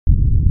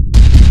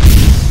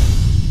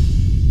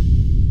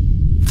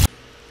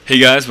Hey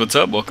guys, what's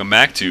up? Welcome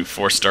back to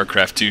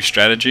StarCraft 2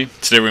 Strategy.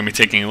 Today we're going to be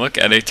taking a look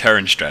at a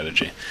Terran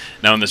strategy.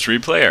 Now in this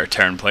replay, our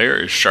Terran player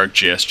is Shark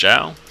GS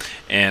Zhao,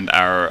 and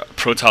our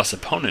Protoss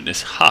opponent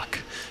is Huck.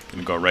 Going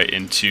to go right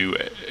into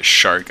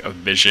Shark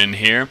Vision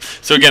here.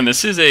 So again,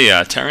 this is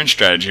a Terran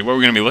strategy. What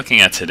we're going to be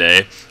looking at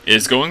today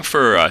is going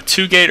for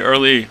two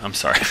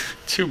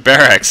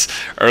Barracks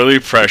early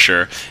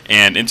pressure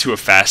and into a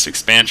fast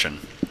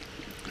expansion.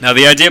 Now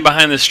the idea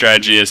behind this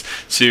strategy is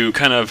to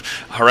kind of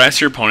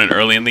harass your opponent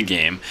early in the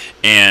game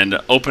and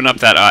open up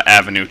that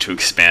avenue to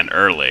expand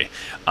early.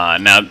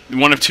 Now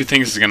one of two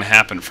things is going to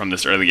happen from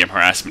this early game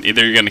harassment.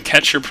 Either you're going to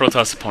catch your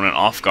Protoss opponent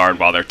off guard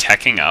while they're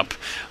teching up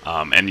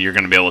and you're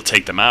going to be able to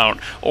take them out,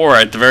 or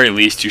at the very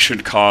least you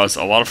should cause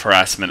a lot of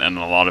harassment and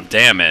a lot of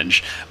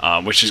damage,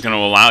 which is going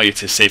to allow you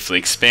to safely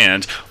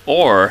expand.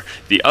 Or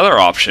the other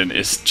option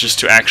is just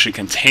to actually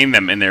contain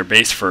them in their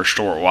base for a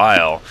short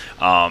while,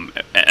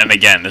 and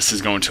again, this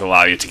is going to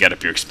allow you to get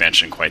up your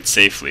expansion quite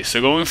safely.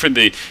 So going for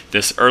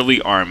this early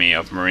army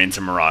of Marines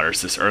and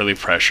Marauders, this early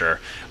pressure,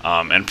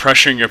 and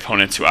pressuring your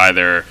opponent to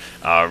either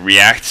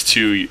react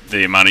to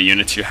the amount of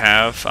units you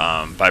have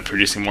by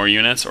producing more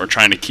units, or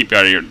trying to keep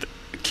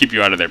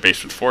you out of their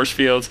base with force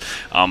fields.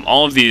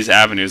 All of these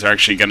avenues are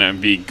actually going to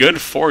be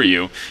good for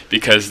you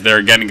because they're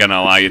again going to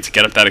allow you to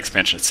get up that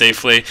expansion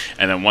safely,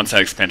 and then once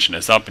that expansion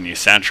is up and you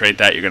saturate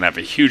that, you're going to have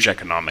a huge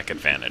economic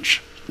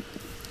advantage.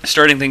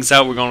 Starting things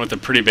out, we're going with a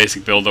pretty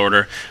basic build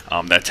order,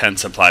 that 10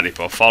 supply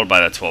depot followed by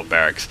that 12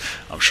 barracks.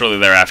 Shortly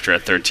thereafter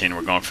at 13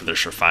 we're going for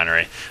this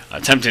refinery,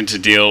 attempting to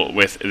deal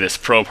with this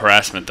probe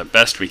harassment the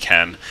best we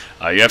can.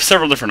 You have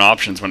several different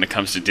options when it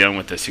comes to dealing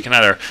with this. You can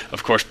either,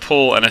 of course,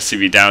 pull an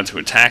SCV down to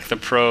attack the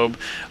probe,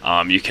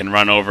 you can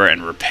run over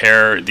and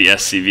repair the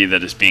SCV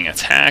that is being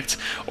attacked,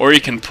 or you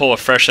can pull a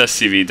fresh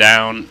SCV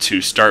down to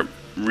start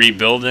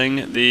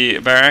rebuilding the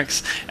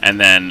barracks, and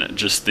then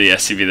just the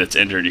SCV that's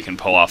injured you can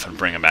pull off and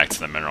bring it back to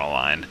the mineral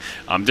line.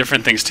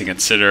 Different things to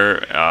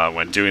consider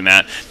when doing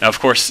that. Now of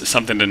course,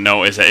 something to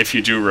note is that if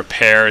you do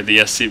repair the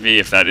SCV,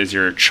 if that is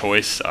your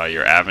choice,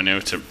 your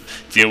avenue to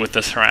deal with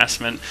this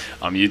harassment,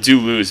 you do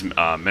lose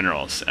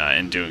minerals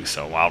in doing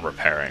so while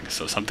repairing,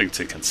 so something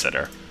to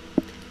consider.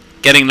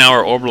 Getting now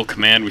our Orbital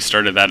Command, we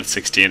started that at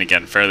 16,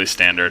 again fairly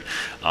standard,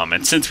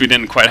 and since we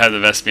didn't quite have the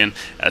Vespian,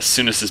 as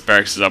soon as this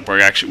barracks is up,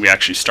 we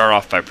actually start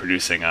off by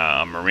producing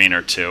a Marine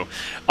or two.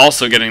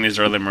 Also getting these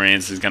early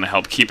Marines is going to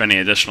help keep any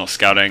additional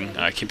scouting,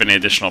 keep any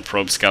additional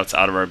probe scouts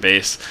out of our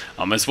base,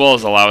 as well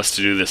as allow us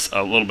to do this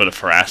a little bit of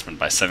harassment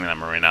by sending that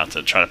Marine out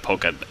to try to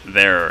poke at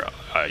their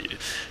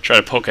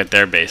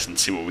base and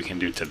see what we can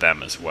do to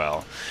them as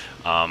well.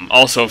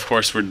 Also, of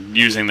course, we're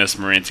using this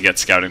Marine to get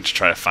scouting to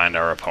try to find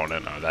our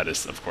opponent. That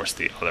is, of course,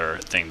 the other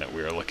thing that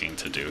we are looking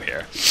to do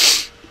here.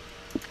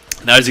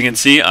 Now, as you can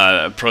see,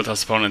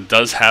 Protoss opponent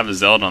does have a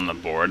Zealot on the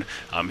board.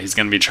 He's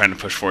going to be trying to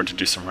push forward to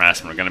do some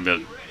harassment. We're going to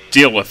be able to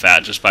deal with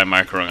that just by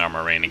microing our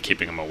Marine and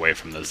keeping him away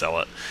from the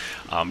Zealot.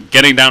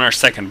 Getting down our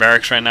second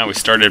barracks right now, we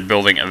started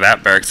building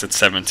that barracks at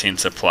 17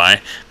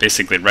 supply,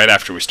 basically right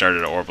after we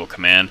started our Orbital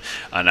Command.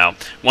 Now,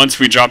 once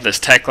we dropped this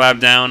tech lab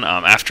down,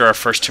 after our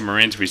first two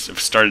Marines, we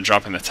started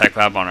dropping the tech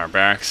lab on our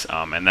barracks,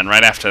 and then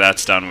right after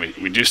that's done,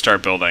 we do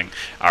start building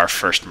our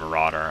first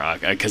Marauder,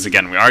 because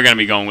again, we are going to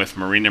be going with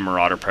Marine and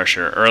Marauder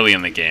pressure early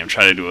in the game,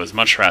 try to do as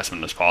much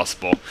harassment as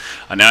possible.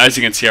 Now, as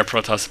you can see, our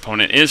Protoss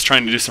opponent is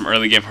trying to do some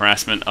early game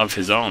harassment of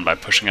his own by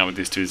pushing out with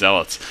these two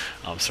Zealots.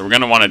 So we're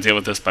going to want to deal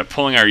with this by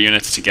pulling our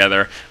units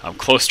together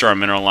close to our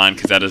mineral line,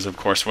 because that is of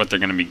course what they're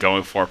going to be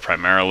going for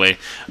primarily,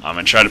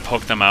 and try to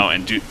poke them out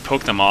and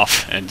poke them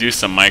off and do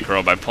some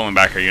micro by pulling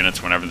back our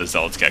units whenever the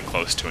Zealots get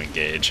close to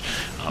engage.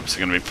 So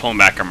we're going to be pulling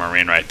back our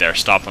Marine right there,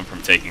 stop him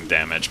from taking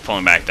damage,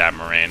 pulling back that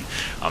Marine.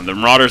 The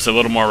Marauder's a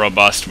little more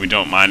robust. We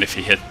don't mind if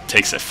he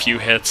takes a few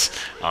hits.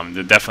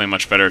 They're definitely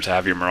much better to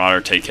have your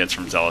Marauder take hits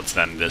from Zealots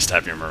than it is to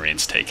have your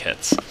Marines take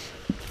hits.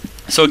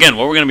 So again,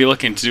 what we're going to be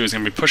looking to do is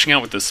going to be pushing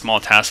out with this small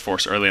task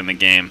force early in the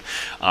game,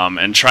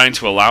 and trying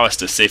to allow us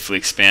to safely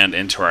expand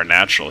into our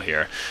natural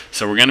here.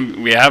 So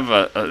we have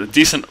a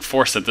decent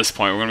force at this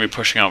point. We're going to be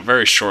pushing out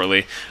very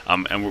shortly,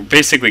 and we're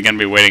basically going to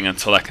be waiting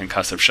until that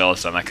Concussive Shell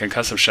is done. That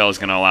Concussive Shell is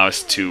going to allow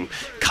us to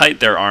kite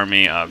their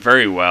army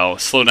very well,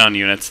 slow down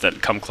units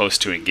that come close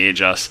to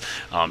engage us,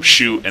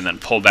 shoot, and then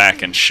pull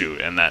back and shoot.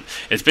 And that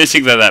it's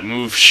basically that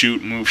move,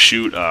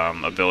 shoot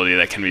ability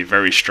that can be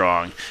very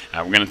strong.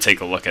 We're going to take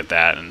a look at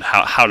that and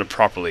how to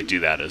properly do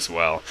that as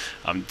well.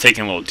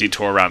 Taking a little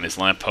detour around these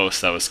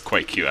lampposts, that was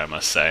quite cute, I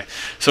must say.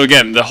 So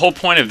again, the whole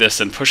point of this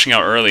and pushing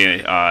out early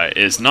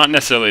is not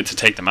necessarily to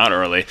take them out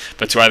early,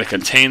 but to either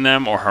contain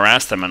them or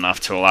harass them enough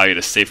to allow you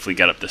to safely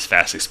get up this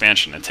fast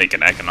expansion and take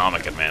an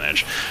economic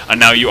advantage.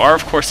 Now you are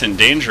of course in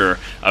danger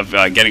of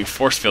getting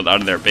force field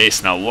out of their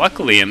base. Now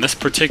luckily in this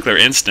particular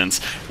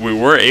instance we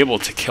were able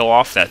to kill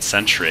off that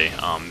sentry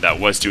that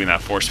was doing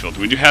that force field.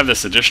 We do have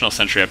this additional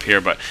sentry up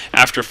here, but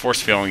after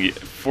force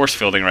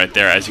fielding right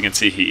there, as you can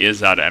see, he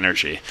is out of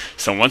energy.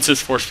 So once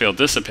this force field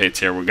dissipates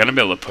here, we're going to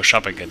be able to push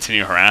up and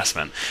continue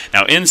harassment.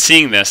 Now, in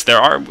seeing this,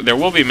 there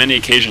will be many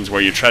occasions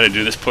where you try to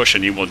do this push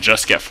and you will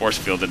just get force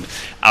fielded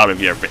out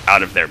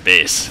of their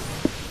base.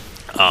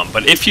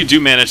 But if you do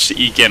manage to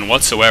eke in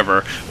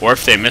whatsoever, or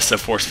if they miss a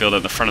force field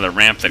at the front of the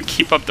ramp, then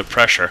keep up the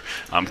pressure.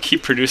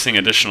 Keep producing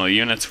additional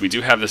units. We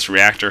do have this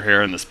reactor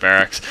here in this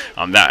barracks.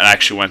 That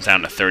actually went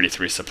down to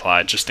 33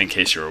 supply, just in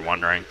case you were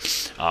wondering.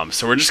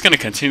 So we're just going to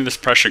continue this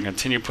pressure,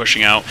 continue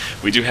pushing out.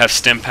 We do have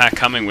stim pack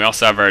coming. We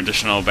also have our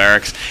additional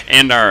barracks,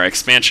 and our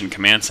expansion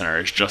command center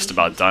is just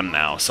about done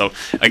now. So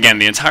again,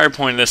 the entire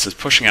point of this is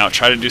pushing out,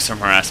 try to do some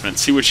harassment,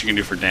 see what you can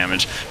do for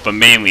damage, but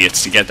mainly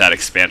it's to get that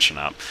expansion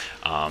up.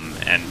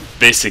 And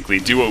basically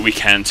do what we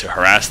can to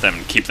harass them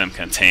and keep them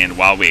contained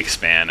while we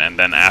expand, and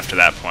then after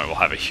that point we'll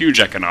have a huge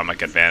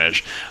economic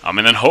advantage, and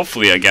then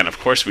hopefully, again, of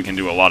course, we can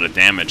do a lot of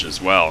damage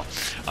as well.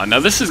 Now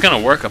this is going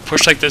to work, a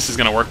push like this is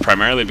going to work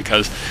primarily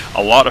because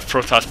a lot of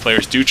Protoss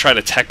players do try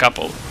to tech up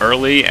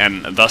early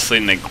and thusly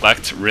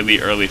neglect really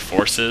early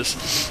forces.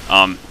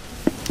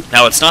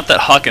 Now, it's not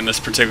that Huck in this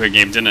particular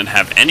game didn't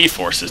have any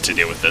forces to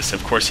deal with this.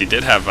 Of course, he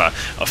did have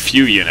a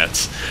few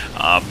units,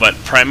 but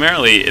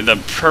primarily the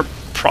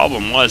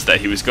problem was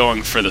that he was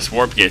going for this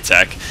warp gate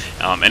tech,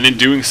 and in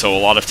doing so, a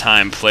lot of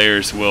time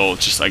players will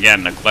just,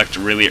 again, neglect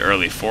really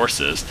early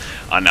forces.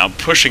 Now,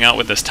 pushing out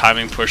with this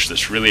timing push,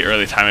 this really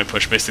early timing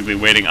push, basically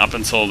waiting up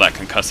until that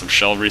concussive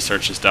shell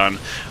research is done,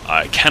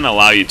 can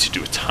allow you to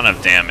do a ton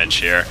of damage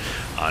here.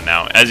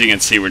 Now, as you can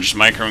see, we're just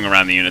microing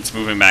around the units,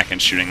 moving back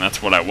and shooting.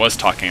 That's what I was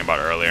talking about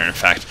earlier. In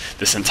fact,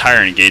 this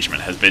entire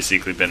engagement has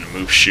basically been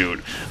move-shoot,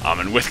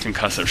 and with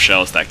concussive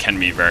shells, that can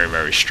be very,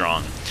 very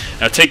strong.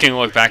 Now, taking a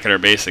look back at our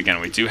base,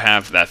 again, we do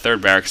have that third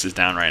barracks is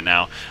down right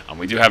now.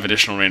 We do have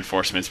additional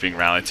reinforcements being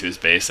rallied to his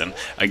base, and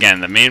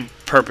again, the main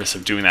purpose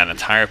of doing that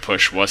entire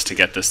push was to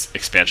get this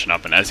expansion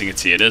up, and as you can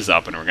see, it is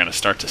up, and we're going to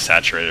start to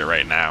saturate it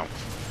right now.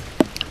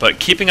 But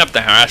keeping up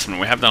the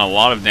harassment, we have done a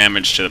lot of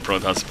damage to the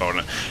Protoss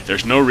opponent.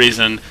 There's no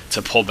reason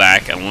to pull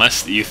back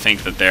unless you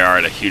think that they are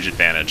at a huge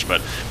advantage.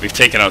 But we've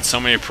taken out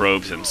so many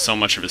probes and so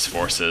much of his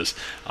forces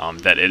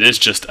that it is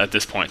just, at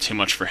this point, too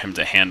much for him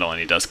to handle, and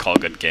he does call a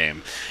good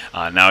game.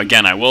 Now,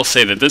 again, I will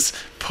say that this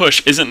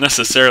push isn't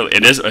necessarily,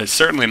 it's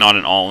certainly not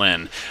an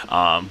all-in,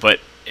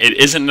 but it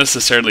isn't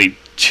necessarily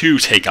to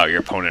take out your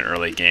opponent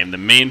early game. The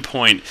main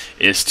point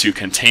is to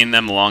contain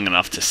them long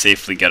enough to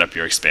safely get up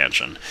your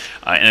expansion.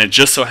 And it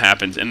just so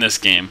happens in this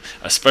game,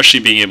 especially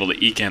being able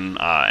to eke in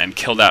and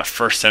kill that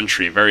first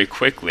sentry very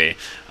quickly,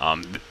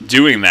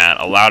 doing that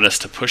allowed us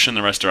to push in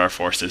the rest of our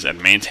forces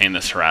and maintain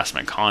this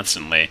harassment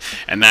constantly.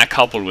 And that,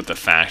 coupled with the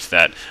fact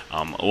that,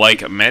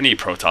 like many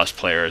Protoss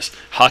players,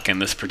 Huck in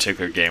this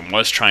particular game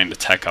was trying to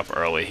tech up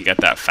early. He got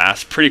that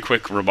fast, pretty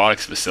quick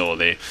robotics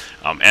facility,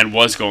 and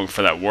was going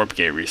for that warp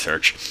gate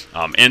research.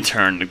 In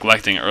turn,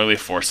 neglecting early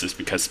forces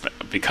because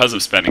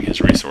of spending his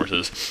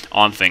resources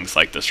on things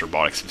like this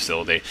robotics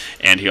facility.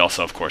 And he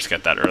also, of course,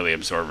 got that early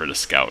absorber to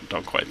scout.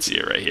 Don't quite see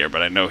it right here,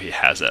 but I know he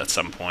has it at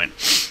some point.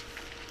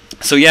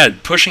 So yeah,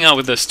 pushing out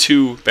with this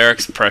 2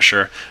 barracks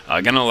pressure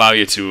going to allow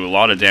you to do a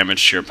lot of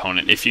damage to your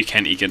opponent if you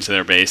can eke into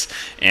their base,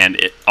 and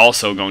it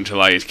also going to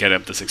allow you to get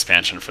up this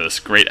expansion for this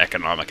great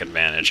economic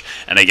advantage.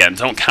 And again,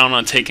 don't count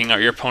on taking out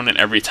your opponent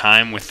every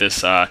time with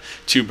this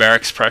 2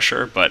 barracks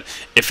pressure, but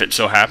if it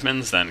so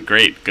happens, then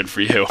great, good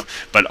for you.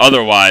 But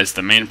otherwise,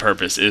 the main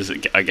purpose is,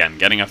 again,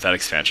 getting up that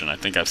expansion. I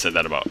think I've said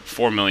that about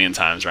 4 million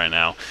times right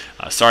now.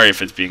 Sorry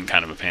if it's being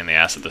kind of a pain in the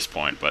ass at this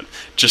point, but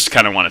just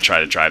kind of want to try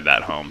to drive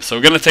that home. So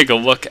we're going to take a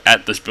look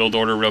at this build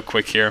order real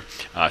quick here.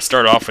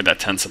 Start off with that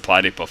 10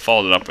 supply depot,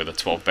 followed it up with a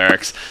 12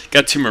 barracks.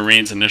 Got 2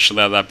 Marines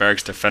initially out of that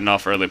barracks to fend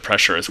off early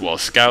pressure as well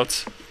as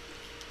scouts.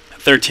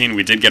 13,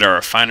 we did get our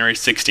Refinery.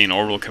 16,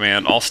 Orbital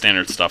Command, all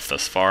standard stuff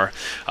thus far.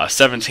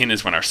 17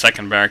 is when our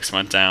second barracks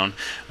went down.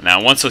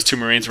 Now, once those 2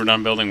 Marines were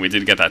done building, we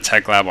did get that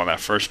tech lab on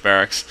that first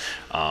barracks.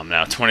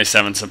 Now,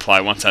 27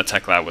 supply, once that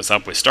tech lab was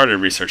up, we started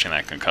researching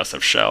that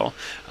concussive shell.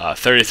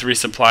 33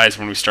 supply is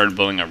when we started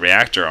building a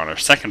reactor on our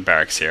second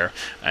barracks here.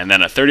 And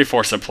then at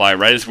 34 supply,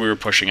 right as we were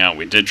pushing out,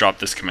 we did drop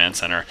this command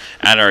center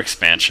at our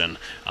expansion.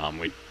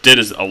 We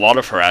did a lot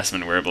of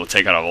harassment. We were able to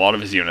take out a lot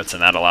of his units,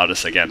 and that allowed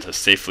us, again, to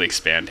safely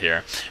expand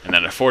here. And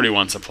then at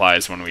 41 supply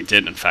is when we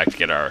did, in fact,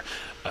 get our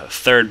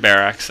third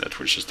barracks,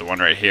 which is the one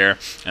right here,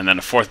 and then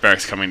a 4th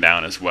barracks coming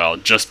down as well,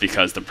 just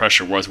because the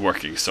pressure was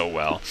working so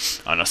well.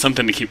 Now,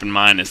 something to keep in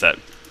mind is that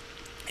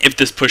if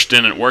this push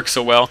didn't work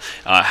so well,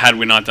 had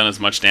we not done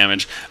as much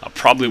damage,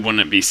 probably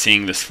wouldn't be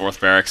seeing this 4th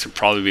barracks. We'd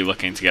probably be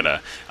looking to get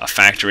a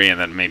factory and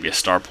then maybe a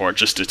starport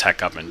just to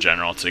tech up in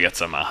general to get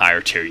some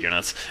higher tier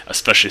units,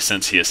 especially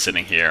since he is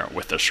sitting here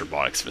with this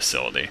robotics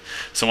facility.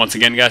 So once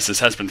again, guys, this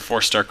has been for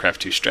StarCraft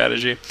 2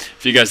 Strategy.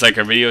 If you guys like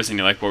our videos and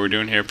you like what we're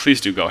doing here, please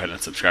do go ahead and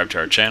subscribe to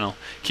our channel.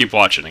 Keep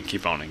watching and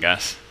keep owning,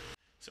 guys.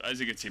 So as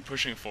you can see,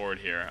 pushing forward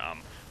here,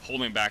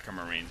 holding back our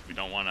Marines, we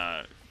don't want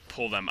to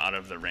pull them out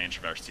of the range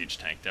of our siege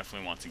tank.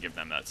 Definitely want to give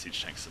them that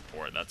siege tank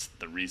support. That's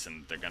the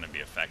reason they're going to be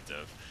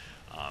effective.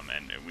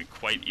 And we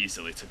quite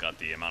easily took out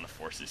the amount of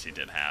forces he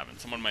did have. And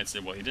someone might say,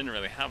 well, he didn't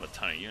really have a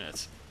ton of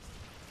units.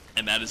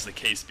 And that is the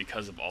case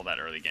because of all that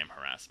early game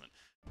harassment.